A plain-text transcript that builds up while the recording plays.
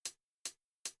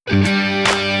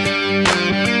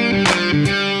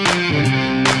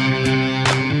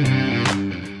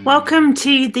Welcome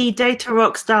to the Data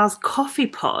Rockstars Coffee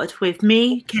Pod with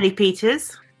me, Kelly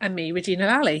Peters. And me, Regina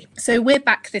Lally. So we're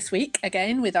back this week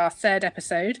again with our third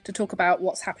episode to talk about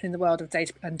what's happening in the world of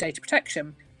data and data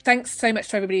protection. Thanks so much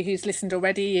to everybody who's listened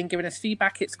already and given us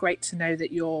feedback. It's great to know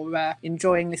that you're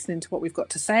enjoying listening to what we've got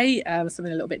to say, something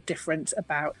a little bit different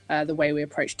about the way we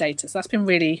approach data. So that's been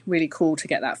really, really cool to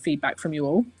get that feedback from you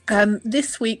all.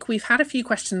 This week, we've had a few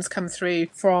questions come through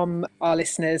from our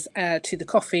listeners to the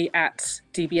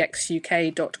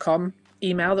coffee@dbxuk.com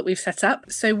email that we've set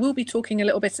up. So we'll be talking a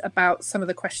little bit about some of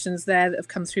the questions there that have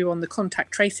come through on the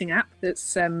contact tracing app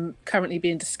that's currently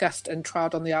being discussed and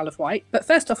trialled on the Isle of Wight. But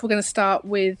first off, we're going to start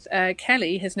with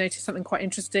Kelly has noticed something quite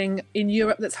interesting in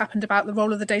Europe that's happened about the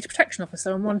role of the data protection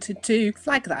officer and wanted to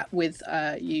flag that with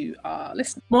you, our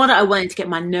listeners. More that I wanted to get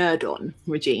my nerd on,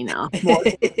 Regina.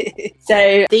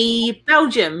 So the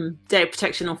Belgium Data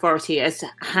Protection Authority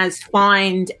has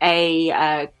fined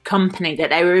a company that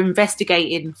they were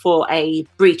investigating for a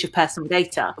breach of personal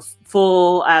data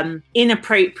for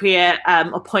inappropriate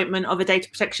appointment of a data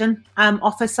protection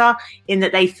officer, in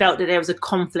that they felt that there was a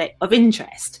conflict of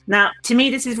interest. Now, to me,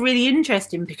 this is really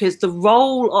interesting because the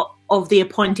role of the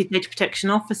appointed data protection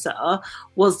officer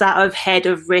was that of head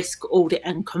of risk, audit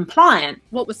and compliance.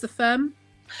 What was the firm?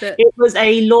 It was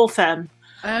a law firm.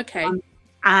 Okay.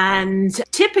 And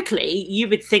typically you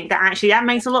would think that actually that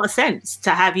makes a lot of sense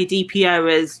to have your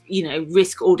DPO as,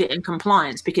 risk, audit and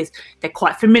compliance, because they're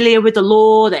quite familiar with the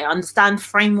law, they understand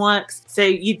frameworks. So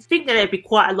you'd think that there'd be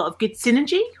quite a lot of good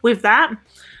synergy with that.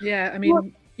 Yeah, I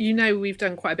mean, we've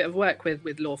done quite a bit of work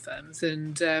with law firms,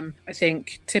 and I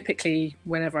think typically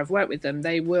whenever I've worked with them,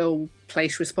 they will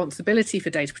place responsibility for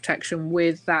data protection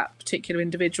with that particular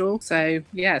individual. So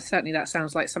yeah, certainly that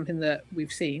sounds like something that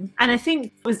we've seen. And I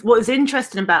think what was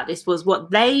interesting about this was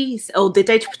what the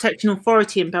Data Protection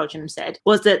Authority in Belgium said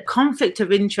was that conflict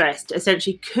of interest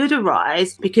essentially could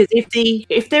arise because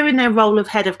if they're in their role of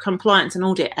head of compliance and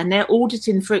audit and they're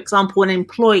auditing, for example, an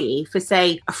employee for,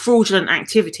 say, a fraudulent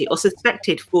activity or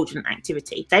suspected fraudulent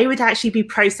activity, they would actually be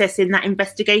processing that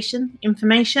investigation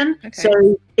information. Okay.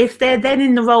 So if they're then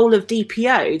in the role of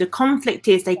DPO, the conflict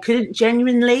is they couldn't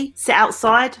genuinely sit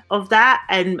outside of that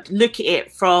and look at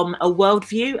it from a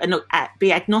worldview and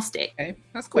be agnostic. Okay,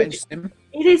 that's quite interesting.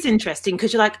 It is interesting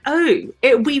because you're like,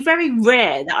 it would be very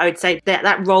rare that I would say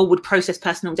that role would process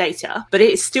personal data, but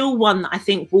it's still one that I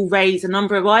think will raise a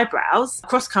number of eyebrows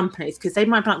across companies because they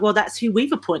might be like, well, that's who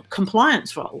we've appointed.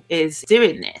 Compliance role is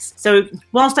doing this. So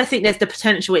whilst I think there's the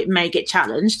potential it may get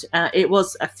challenged, it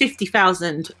was a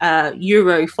 50,000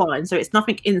 euro fine, so it's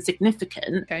nothing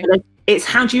insignificant. Okay. It's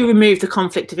how do you remove the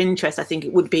conflict of interest? I think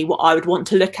it would be what I would want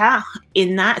to look at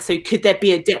in that. So could there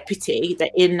be a deputy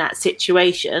that in that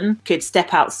situation could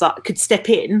step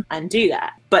in and do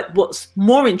that? But what's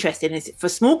more interesting is for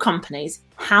small companies,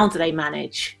 how do they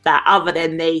manage that other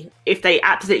than if they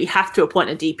absolutely have to appoint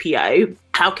a DPO,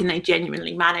 how can they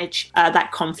genuinely manage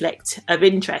that conflict of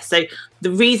interest? So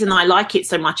the reason I like it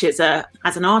so much as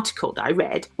an article that I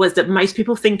read was that most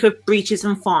people think of breaches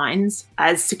and fines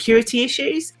as security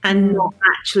issues and not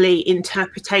actually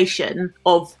interpretation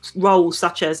of roles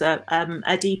such as a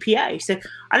DPO. So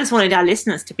I just wanted our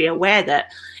listeners to be aware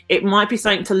that it might be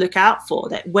something to look out for,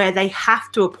 that where they have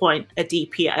to appoint a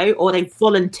DPO or they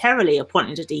voluntarily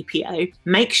appointed a DPO,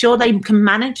 make sure they can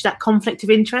manage that conflict of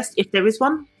interest if there is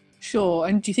one. Sure.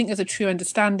 And do you think there's a true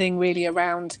understanding really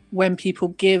around when people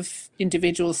give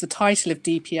individuals the title of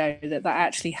DPO that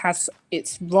actually has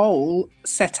its role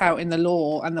set out in the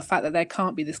law and the fact that there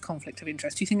can't be this conflict of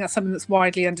interest? Do you think that's something that's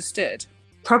widely understood?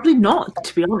 Probably not,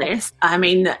 to be honest. I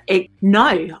mean,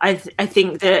 no. I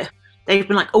think that they've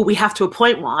been like, we have to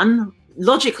appoint one.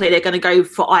 Logically, they're going to go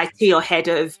for IT or head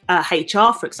of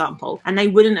HR, for example, and they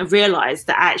wouldn't have realised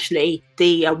that actually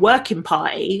the working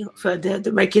party for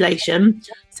the regulation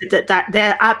said that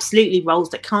they're absolutely roles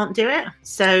that can't do it.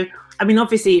 So, I mean,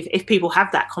 obviously, if people have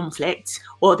that conflict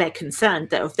or they're concerned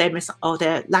that of their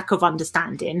lack of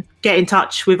understanding, get in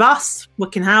touch with us. We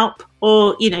can help.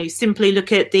 Or, simply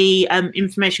look at the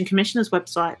Information Commissioner's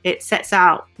website. It sets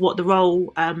out what the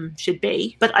role should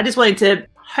be. But I just wanted to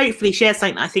hopefully share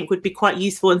something that I think would be quite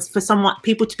useful and for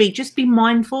people to be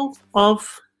mindful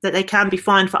of, that they can be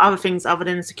fined for other things other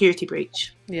than a security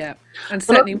breach. Yeah. And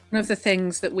certainly one of the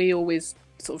things that we always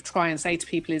sort of try and say to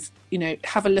people is,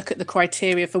 have a look at the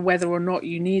criteria for whether or not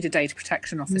you need a data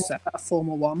protection officer, a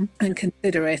formal one, and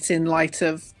consider it in light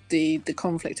of the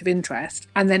conflict of interest.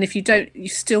 And then if you don't, you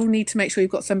still need to make sure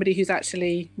you've got somebody who's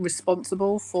actually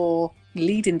responsible for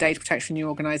leading data protection in your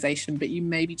organisation, but you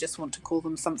maybe just want to call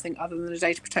them something other than a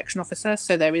data protection officer.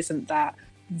 So there isn't that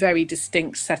very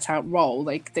distinct set out role.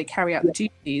 They carry out the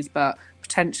duties, but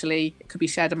potentially it could be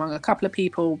shared among a couple of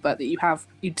people, but that you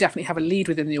definitely have a lead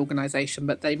within the organisation,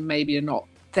 but they maybe are not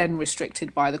then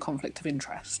restricted by the conflict of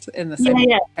interest in the same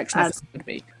way protection officer would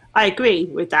be. I agree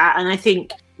with that, and I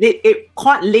think it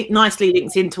quite nicely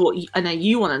links into what I know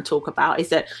you want to talk about, is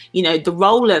that, you know, the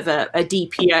role of a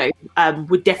DPO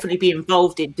would definitely be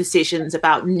involved in decisions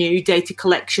about new data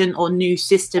collection or new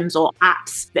systems or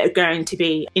apps that are going to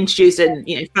be introduced. And,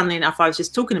 you know, funnily enough, I was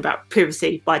just talking about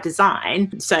privacy by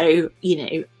design. So, you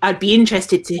know, I'd be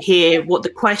interested to hear what the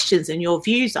questions and your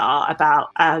views are about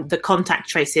the contact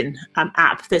tracing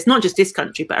app that's not just this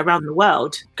country, but around the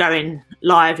world going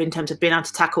live in terms of being able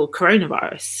to tackle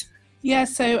coronavirus. Yeah,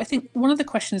 so I think one of the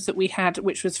questions that we had,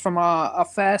 which was from our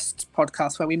first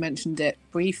podcast where we mentioned it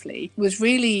briefly, was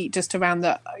really just around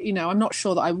that, you know, I'm not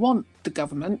sure that I want the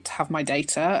government to have my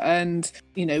data, and,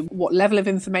 you know, what level of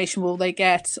information will they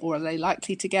get, or are they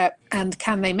likely to get, and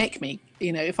can they make me?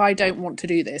 You know, if I don't want to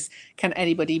do this, can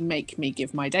anybody make me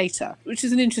give my data? Which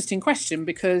is an interesting question,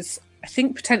 because I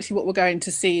think potentially what we're going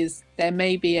to see is there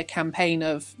may be a campaign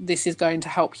of this is going to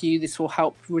help you, this will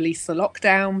help release the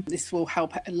lockdown, this will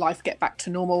help life get back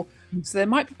to normal. So there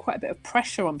might be quite a bit of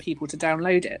pressure on people to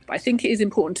download it. But I think it is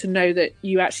important to know that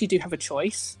you actually do have a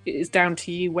choice. It is down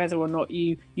to you whether or not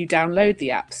you download the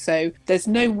app. So there's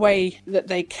no way that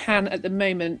they can at the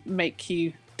moment make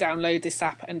you download this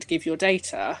app and give your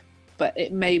data. But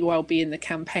it may well be in the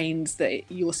campaigns that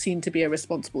you're seen to be a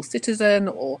responsible citizen,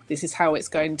 or this is how it's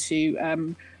going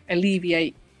to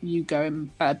alleviate you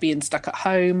being stuck at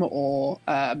home, or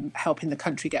helping the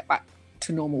country get back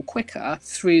to normal quicker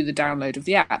through the download of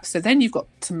the app. So then you've got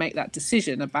to make that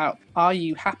decision about, are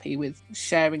you happy with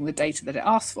sharing the data that it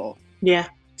asks for? Yeah.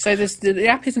 So the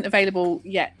app isn't available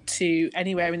yet to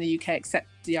anywhere in the UK except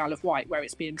the Isle of Wight, where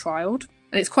it's being trialled.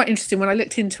 And it's quite interesting, when I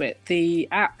looked into it, the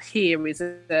app here is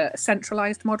a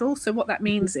centralised model. So what that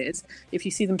means is, if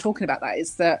you see them talking about that,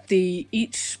 is that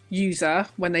each user,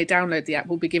 when they download the app,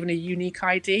 will be given a unique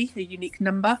ID, a unique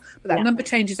number. But that number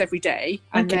changes every day.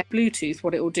 And then Bluetooth,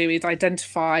 what it will do is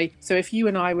identify. So if you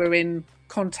and I were in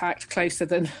contact closer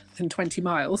than 20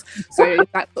 miles, so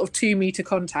that sort of 2 metre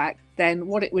contact, then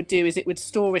what it would do is it would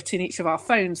store it in each of our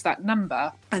phones, that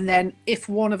number. And then if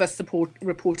one of us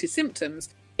reported symptoms,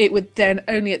 it would then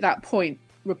only at that point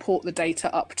report the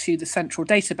data up to the central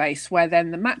database, where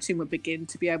then the matching would begin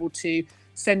to be able to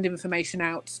send information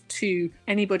out to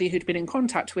anybody who'd been in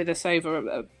contact with us over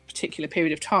a particular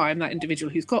period of time, that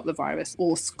individual who's got the virus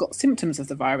or got symptoms of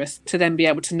the virus, to then be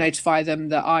able to notify them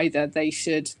that either they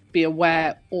should be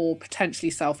aware or potentially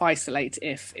self-isolate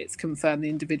if it's confirmed the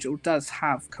individual does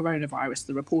have coronavirus,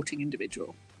 the reporting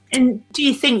individual. And do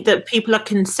you think that people are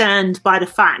concerned by the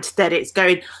fact that it's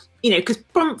going, you know, because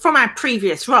from our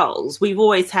previous roles, we've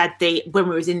always had when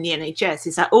we was in the NHS,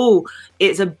 it's like, oh,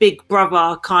 it's a big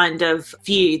brother kind of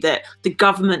view that the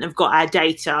government have got our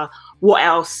data. What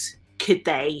else could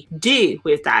they do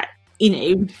with that? You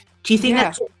know, do you think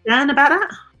that's a concern about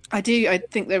that? I do. I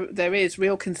think there is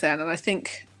real concern. And I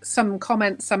think some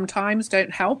comments sometimes don't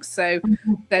help. So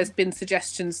there's been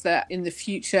suggestions that in the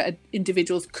future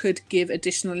individuals could give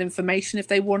additional information if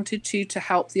they wanted to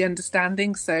help the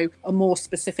understanding, so a more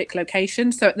specific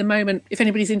location. So at the moment, if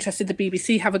anybody's interested, the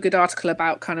BBC have a good article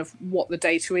about kind of what the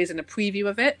data is and a preview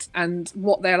of it, and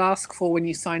what they'll ask for when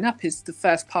you sign up is the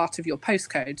first part of your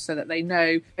postcode, so that they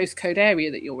know postcode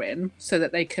area that you're in, so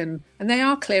that they can, and they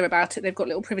are clear about it. They've got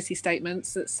little privacy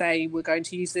statements that say we're going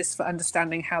to use this for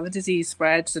understanding how the disease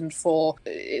spreads, and for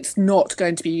it's not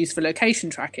going to be used for location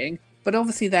tracking. But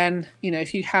obviously then, you know,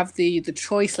 if you have the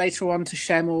choice later on to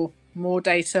share more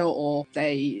data, or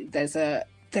there's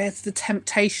the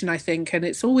temptation, I think, and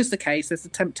it's always the case, there's the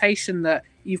temptation that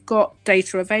you've got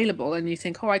data available and you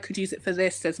think, oh, I could use it for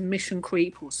this. There's mission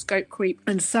creep or scope creep,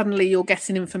 and suddenly you're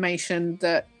getting information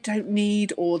that you don't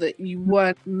need or that you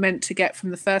weren't meant to get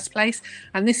from the first place.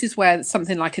 And this is where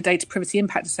something like a data privacy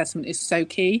impact assessment is so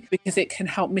key, because it can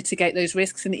help mitigate those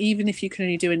risks. And even if you can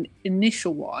only do an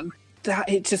initial one, that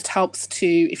it just helps to,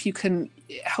 if you can,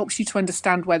 it helps you to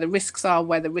understand where the risks are,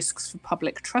 where the risks for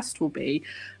public trust will be,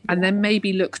 and then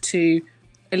maybe look to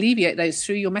alleviate those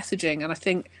through your messaging. And I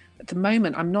think at the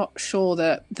moment, I'm not sure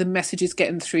that the message is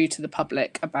getting through to the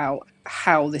public about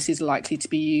how this is likely to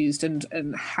be used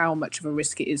and how much of a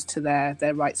risk it is to their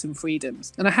rights and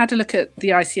freedoms. And I had a look at the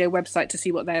ICO website to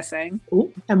see what they're saying.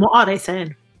 Ooh, and what are they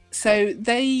saying? So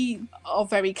they are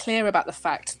very clear about the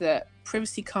fact that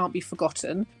privacy can't be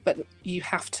forgotten, but you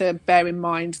have to bear in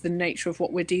mind the nature of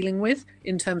what we're dealing with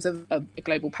in terms of a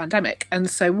global pandemic. And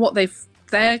so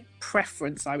their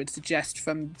preference, I would suggest,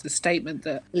 from the statement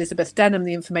that Elizabeth Denham,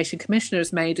 the Information Commissioner,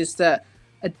 has made, is that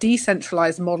a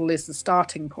decentralised model is the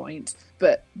starting point,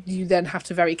 but you then have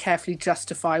to very carefully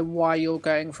justify why you're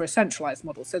going for a centralised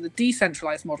model. So the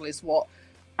decentralised model is what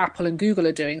Apple and Google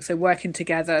are doing, so working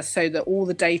together so that all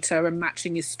the data and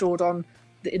matching is stored on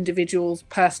the individual's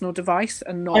personal device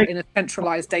and not in a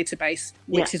centralised database,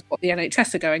 which is what the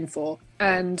NHS are going for.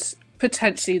 And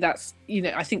potentially that's,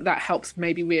 I think that helps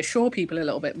maybe reassure people a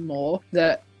little bit more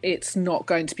that it's not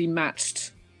going to be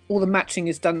matched. All the matching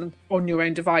is done on your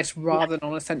own device rather than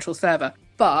on a central server.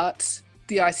 But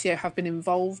the ICO have been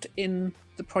involved in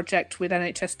the project with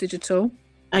NHS Digital.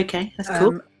 Okay, that's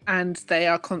cool. And they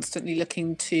are constantly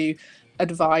looking to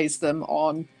advise them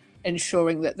on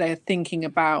ensuring that they're thinking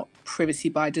about privacy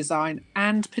by design,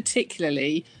 and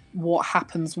particularly what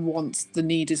happens once the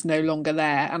need is no longer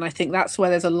there. And I think that's where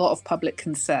there's a lot of public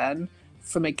concern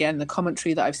from, again, the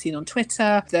commentary that I've seen on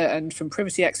Twitter and from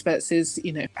privacy experts is,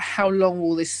 how long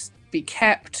will this be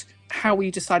kept? How will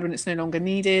you decide when it's no longer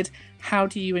needed? How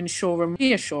do you ensure and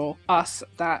reassure us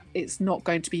that it's not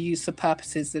going to be used for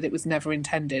purposes that it was never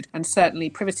intended? And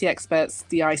certainly privacy experts,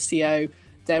 the ICO,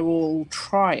 they're all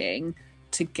trying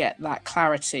to get that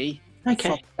clarity from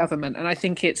the government. And I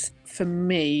think for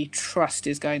me, trust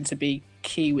is going to be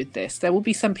key with this. There will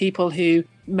be some people who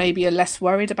maybe are less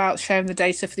worried about sharing the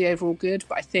data for the overall good,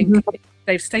 but I think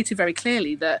they've stated very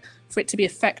clearly that for it to be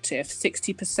effective,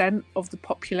 60% of the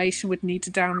population would need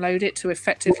to download it to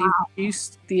effectively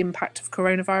reduce the impact of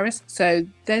coronavirus. So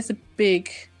there's a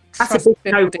big trust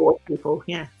building. People,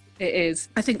 yeah. It is.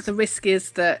 I think the risk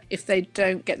is that if they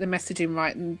don't get the messaging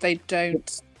right and they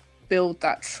don't build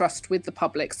that trust with the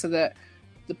public so that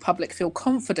the public feel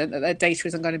confident that their data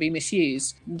isn't going to be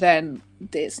misused, then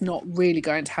it's not really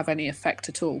going to have any effect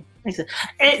at all.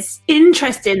 It's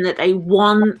interesting that they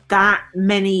want that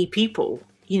many people.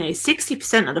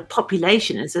 60% of the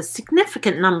population is a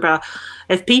significant number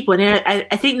of people. And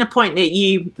I think the point that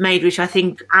you made, which I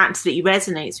think absolutely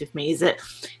resonates with me, is that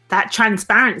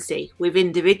transparency with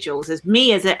individuals. As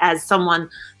me, as someone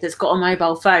that's got a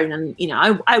mobile phone, and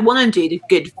I want to do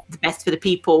the best for the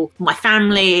people, my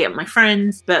family, my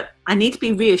friends, but I need to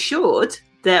be reassured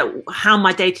that how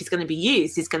my data is going to be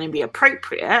used is going to be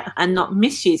appropriate and not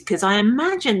misused. Because I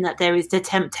imagine that there is the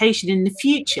temptation in the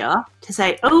future to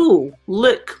say, oh,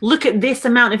 look at this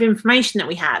amount of information that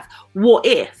we have. What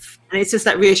if? And it's just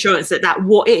that reassurance that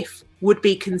what if would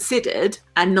be considered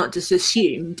and not just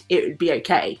assumed it would be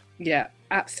okay. Yeah,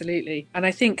 absolutely. And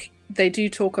I think they do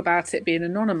talk about it being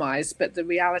anonymized, but the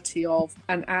reality of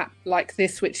an app like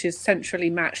this, which is centrally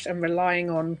matched and relying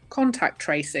on contact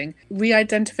tracing,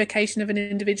 re-identification of an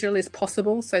individual is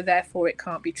possible, so therefore it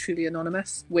can't be truly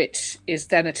anonymous, which is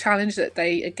then a challenge that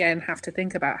they again have to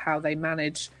think about how they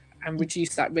manage and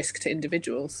reduce that risk to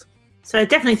individuals. So I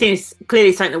definitely think it's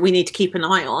clearly something that we need to keep an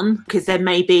eye on, because there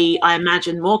may be, I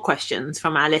imagine, more questions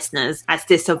from our listeners as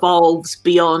this evolves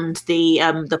beyond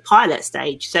the pilot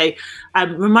stage. So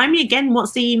remind me again,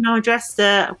 what's the email address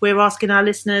that we're asking our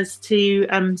listeners to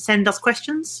send us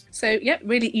questions? So,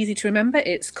 really easy to remember.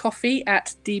 It's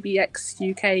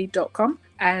coffee@dbxuk.com.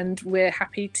 And we're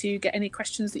happy to get any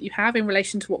questions that you have in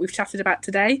relation to what we've chatted about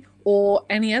today, or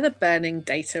any other burning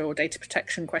data or data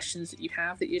protection questions that you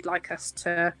have that you'd like us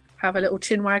to have a little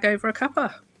chinwag over a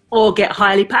cuppa. Or get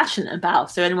highly passionate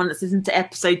about. So anyone that's listened to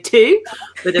episode 2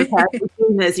 would have heard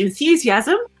there's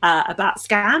enthusiasm about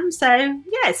scams. So,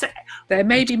 there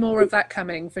may be more of that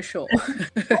coming for sure.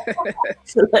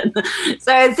 So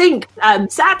I think,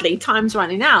 sadly, time's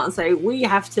running out. So we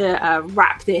have to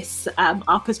wrap this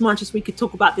up. As much as we could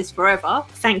talk about this forever.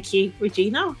 Thank you,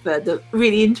 Regina, for the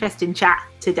really interesting chat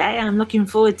today. I'm looking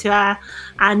forward to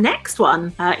our next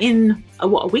one in a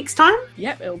week's time?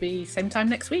 Yep, it'll be same time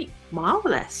next week.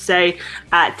 Marvellous. So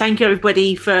thank you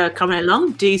everybody for coming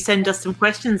along. Do send us some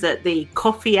questions at the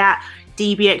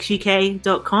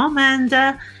coffee@dbxuk.com,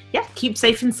 and keep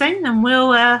safe and sane, and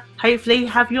we'll hopefully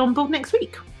have you on board next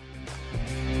week.